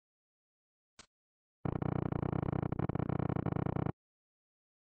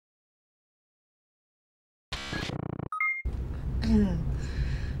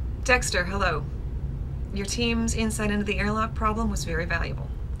Dexter, hello. Your team's insight into the airlock problem was very valuable.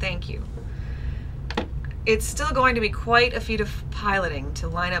 Thank you. It's still going to be quite a feat of piloting to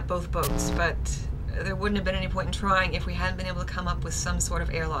line up both boats, but there wouldn't have been any point in trying if we hadn't been able to come up with some sort of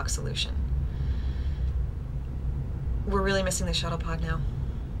airlock solution. We're really missing the shuttlepod now.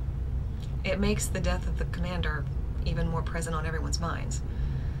 It makes the death of the commander even more present on everyone's minds.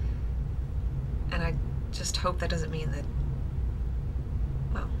 And I just hope that doesn't mean that,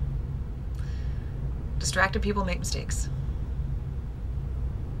 well, distracted people make mistakes.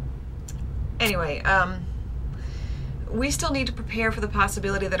 Anyway, we still need to prepare for the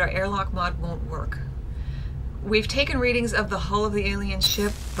possibility that our airlock mod won't work. We've taken readings of the hull of the alien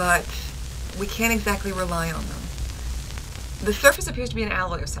ship, but we can't exactly rely on them. The surface appears to be an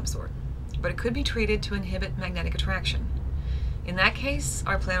alloy of some sort, but it could be treated to inhibit magnetic attraction. In that case,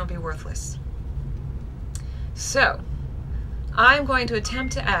 our plan will be worthless. So, I'm going to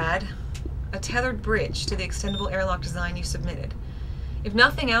attempt to add a tethered bridge to the extendable airlock design you submitted. If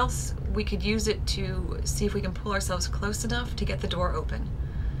nothing else, we could use it to see if we can pull ourselves close enough to get the door open.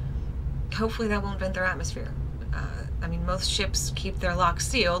 Hopefully that won't vent their atmosphere. I mean, most ships keep their locks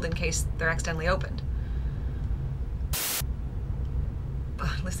sealed in case they're accidentally opened.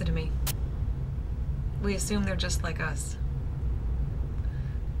 Listen to me. We assume they're just like us.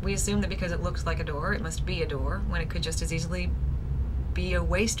 We assume that because it looks like a door, it must be a door, when it could just as easily be a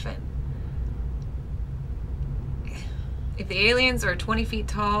waste vent. If the aliens are 20 feet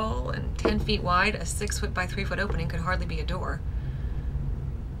tall and 10 feet wide, a 6 foot by 3 foot opening could hardly be a door.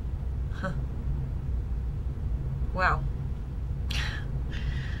 Huh. Wow.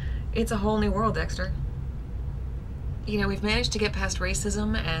 It's a whole new world, Dexter. You know, we've managed to get past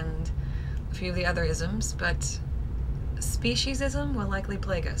racism and a few of the other isms, but speciesism will likely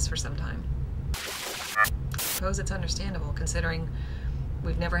plague us for some time. I suppose it's understandable, considering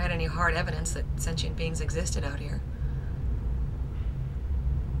we've never had any hard evidence that sentient beings existed out here.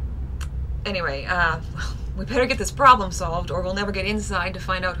 Anyway, we better get this problem solved, or we'll never get inside to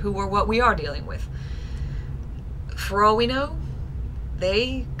find out who or what we are dealing with. For all we know,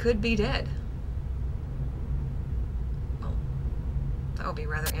 they could be dead. Well, that would be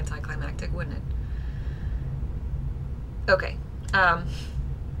rather anticlimactic, wouldn't it? Okay, I'm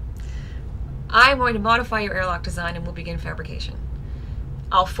going to modify your airlock design and we'll begin fabrication.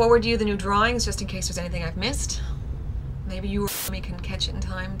 I'll forward you the new drawings just in case there's anything I've missed. Maybe you or me can catch it in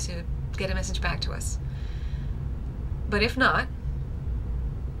time to get a message back to us. But if not,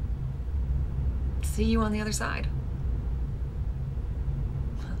 see you on the other side.